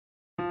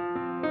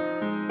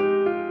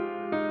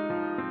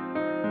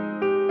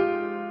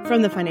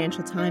From the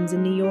Financial Times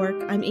in New York,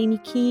 I'm Amy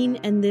Keene,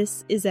 and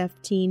this is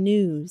FT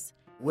News.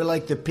 We're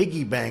like the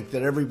piggy bank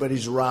that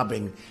everybody's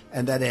robbing,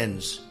 and that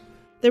ends.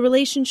 The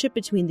relationship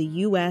between the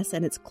U.S.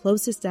 and its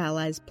closest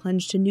allies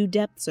plunged to new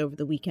depths over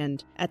the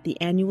weekend at the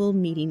annual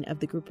meeting of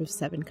the Group of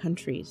Seven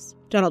countries.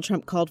 Donald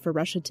Trump called for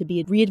Russia to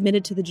be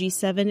readmitted to the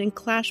G7 and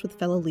clash with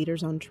fellow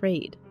leaders on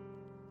trade.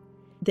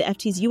 The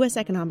FT's U.S.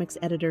 economics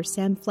editor,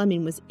 Sam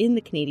Fleming, was in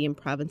the Canadian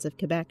province of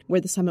Quebec,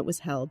 where the summit was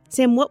held.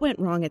 Sam, what went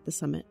wrong at the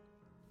summit?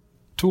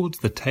 Towards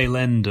the tail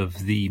end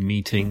of the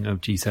meeting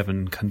of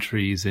G7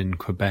 countries in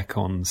Quebec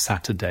on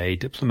Saturday,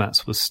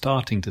 diplomats were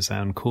starting to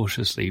sound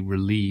cautiously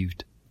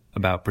relieved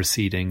about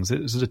proceedings.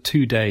 It was a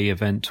two-day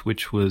event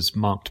which was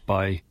marked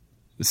by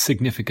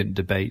significant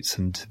debates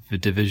and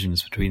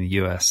divisions between the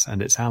US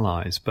and its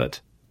allies, but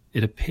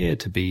it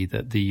appeared to be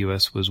that the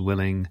US was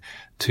willing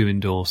to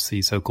endorse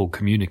the so-called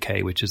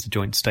communiqué, which is the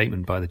joint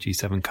statement by the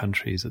G7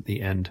 countries at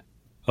the end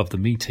of the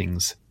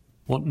meetings.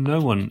 What no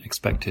one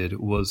expected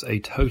was a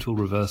total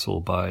reversal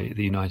by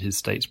the United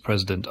States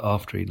president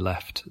after he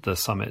left the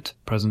summit.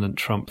 President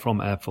Trump from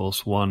Air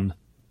Force One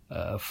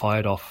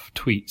fired off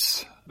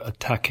tweets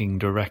attacking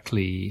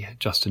directly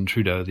Justin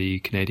Trudeau, the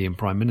Canadian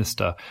Prime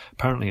Minister,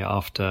 apparently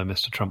after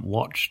Mr. Trump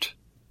watched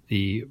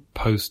the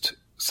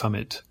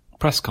post-summit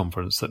press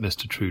conference that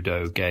Mr.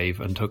 Trudeau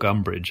gave and took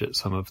umbrage at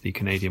some of the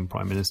Canadian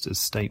Prime Minister's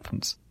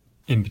statements.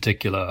 In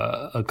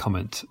particular, a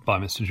comment by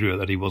Mr. Trudeau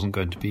that he wasn't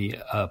going to be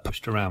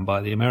pushed around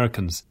by the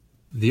Americans.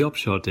 The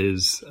upshot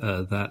is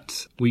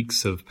that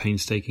weeks of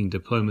painstaking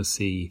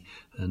diplomacy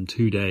and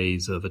 2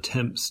 days of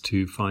attempts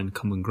to find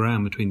common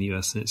ground between the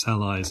US and its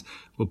allies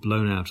were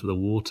blown out of the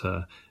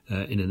water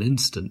in an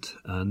instant,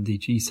 and the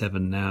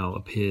G7 now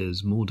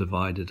appears more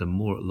divided and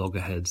more at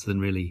loggerheads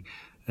than really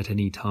at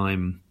any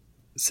time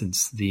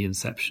since the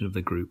inception of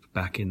the group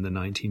back in the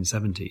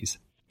 1970s.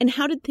 And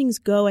how did things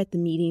go at the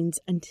meetings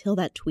until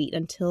that tweet,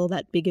 until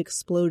that big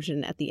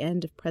explosion at the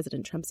end of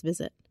President Trump's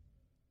visit?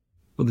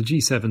 Well, the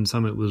G7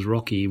 summit was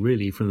rocky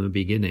really from the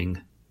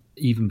beginning.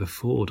 Even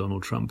before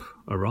Donald Trump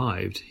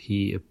arrived,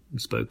 he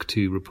spoke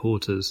to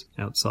reporters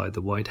outside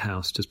the White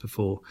House just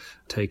before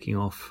taking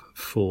off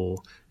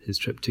for his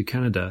trip to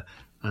Canada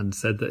and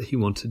said that he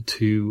wanted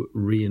to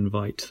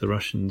re-invite the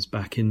Russians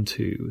back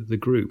into the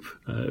group.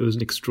 It was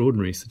an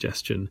extraordinary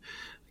suggestion,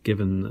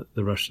 given that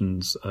the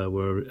Russians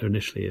were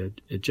initially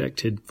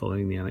ejected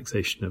following the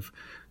annexation of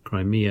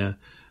Crimea.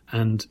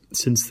 And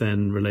since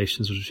then,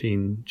 relations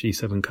between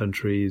G7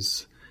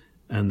 countries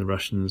and the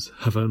Russians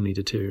have only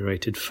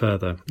deteriorated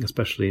further,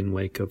 especially in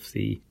wake of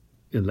the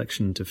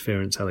election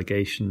interference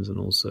allegations and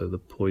also the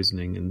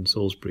poisoning in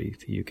Salisbury,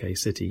 the UK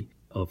city,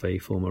 of a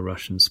former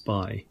Russian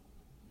spy.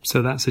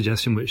 So that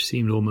suggestion, which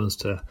seemed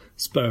almost a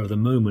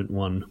spur-of-the-moment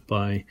one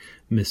by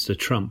Mr.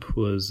 Trump,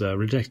 was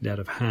rejected out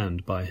of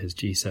hand by his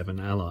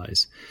G7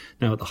 allies.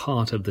 Now, at the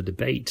heart of the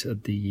debate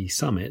at the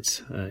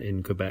summit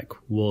in Quebec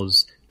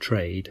was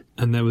trade,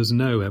 and there was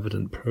no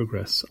evident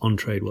progress on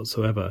trade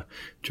whatsoever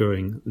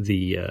during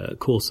the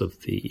course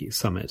of the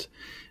summit.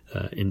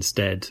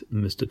 Instead,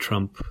 Mr.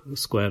 Trump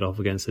squared off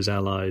against his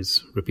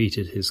allies,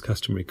 repeated his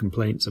customary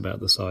complaints about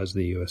the size of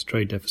the US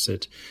trade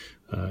deficit,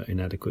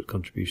 inadequate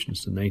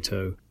contributions to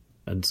NATO,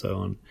 and so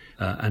on.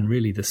 And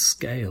really the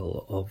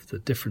scale of the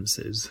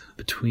differences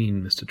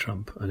between Mr.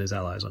 Trump and his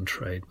allies on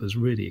trade was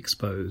really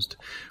exposed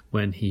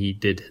when he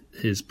did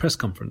his press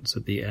conference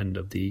at the end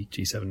of the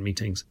G7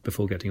 meetings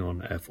before getting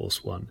on Air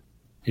Force One,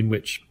 in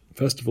which,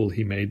 first of all,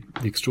 he made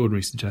the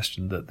extraordinary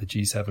suggestion that the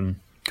G7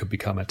 could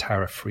become a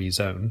tariff-free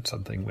zone,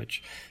 something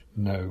which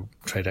no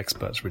trade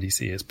experts really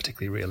see as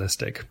particularly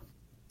realistic.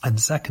 And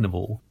second of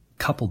all,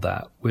 coupled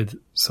that with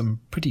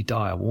some pretty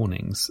dire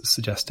warnings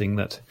suggesting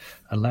that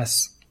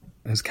unless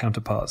his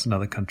counterparts in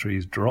other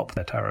countries drop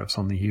their tariffs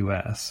on the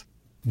US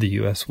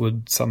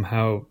would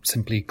somehow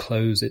simply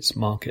close its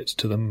markets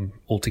to them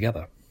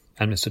altogether.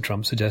 And Mr.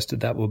 Trump suggested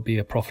that would be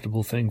a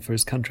profitable thing for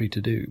his country to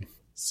do.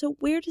 So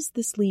where does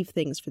this leave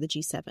things for the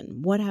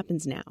G7? What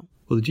happens now?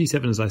 Well, the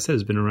G7, as I said,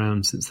 has been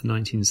around since the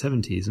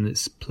 1970s, and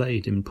it's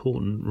played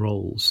important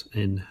roles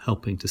in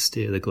helping to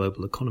steer the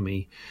global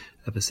economy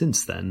ever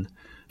since then.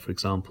 For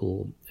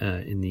example,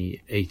 in the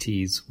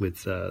 80s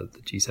with the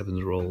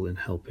G7's role in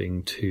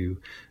helping to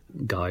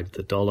guide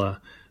the dollar.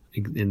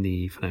 In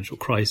the financial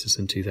crisis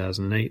in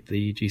 2008,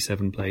 the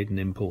G7 played an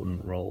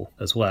important role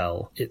as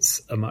well.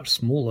 It's a much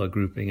smaller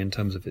grouping in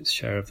terms of its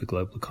share of the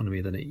global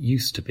economy than it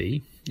used to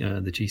be. The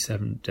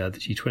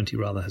G20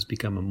 rather, has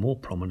become a more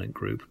prominent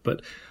group.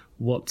 But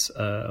what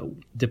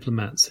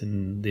diplomats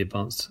in the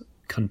advanced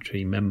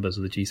country members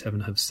of the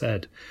G7 have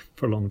said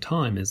for a long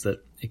time is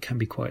that it can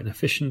be quite an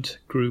efficient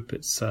group.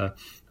 It's a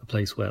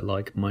place where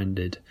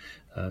like-minded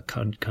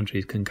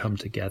countries can come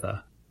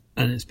together.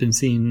 And it's been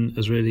seen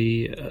as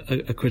really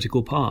a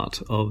critical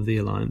part of the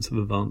Alliance of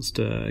Advanced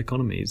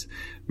Economies,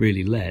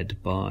 really led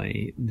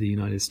by the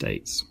United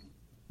States.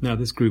 Now,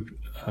 this group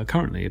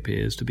currently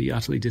appears to be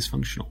utterly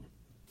dysfunctional.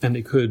 And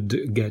it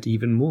could get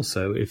even more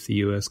so if the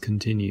US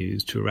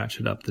continues to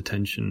ratchet up the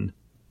tension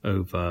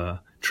over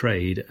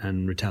trade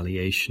and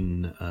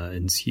retaliation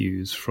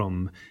ensues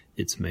from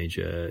its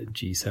major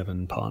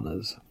G7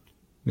 partners.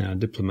 Now,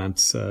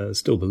 diplomats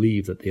still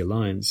believe that the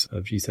alliance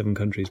of G7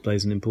 countries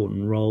plays an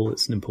important role.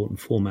 It's an important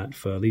format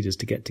for leaders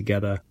to get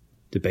together,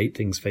 debate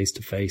things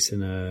face-to-face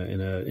in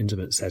a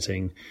intimate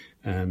setting,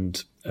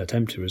 and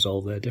attempt to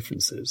resolve their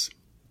differences.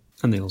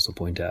 And they also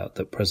point out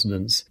that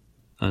presidents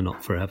are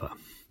not forever.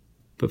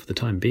 But for the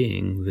time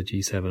being, the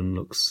G7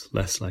 looks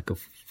less like a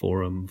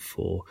forum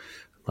for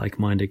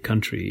like-minded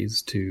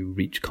countries to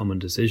reach common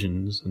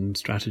decisions and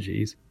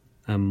strategies,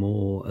 and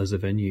more as a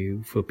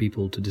venue for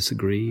people to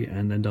disagree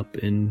and end up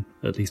in,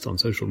 at least on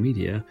social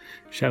media,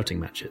 shouting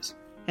matches.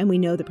 And we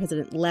know the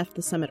president left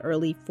the summit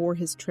early for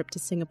his trip to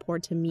Singapore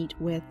to meet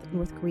with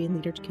North Korean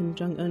leader Kim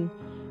Jong-un.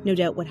 No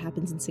doubt what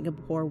happens in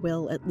Singapore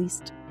will, at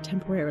least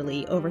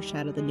temporarily,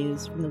 overshadow the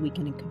news from the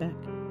weekend in Quebec.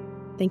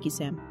 Thank you,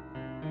 Sam.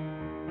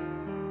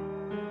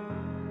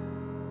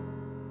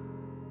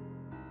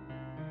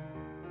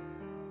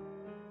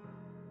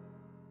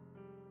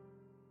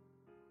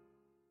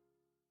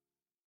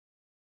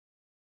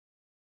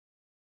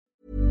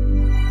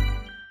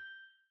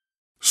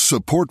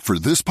 Support for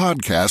this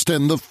podcast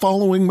and the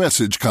following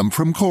message come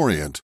from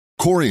Corient.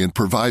 Corient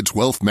provides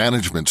wealth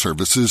management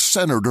services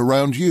centered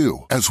around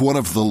you. As one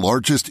of the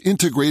largest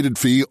integrated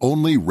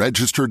fee-only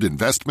registered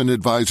investment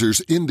advisors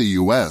in the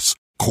U.S.,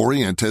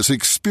 Corient has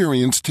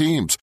experienced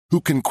teams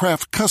who can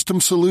craft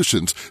custom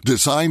solutions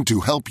designed to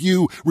help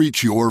you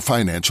reach your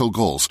financial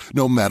goals,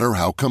 no matter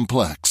how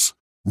complex.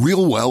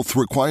 Real wealth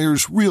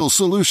requires real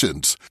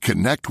solutions.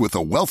 Connect with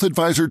a wealth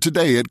advisor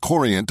today at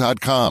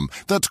Corient.com.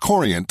 That's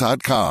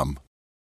Corient.com.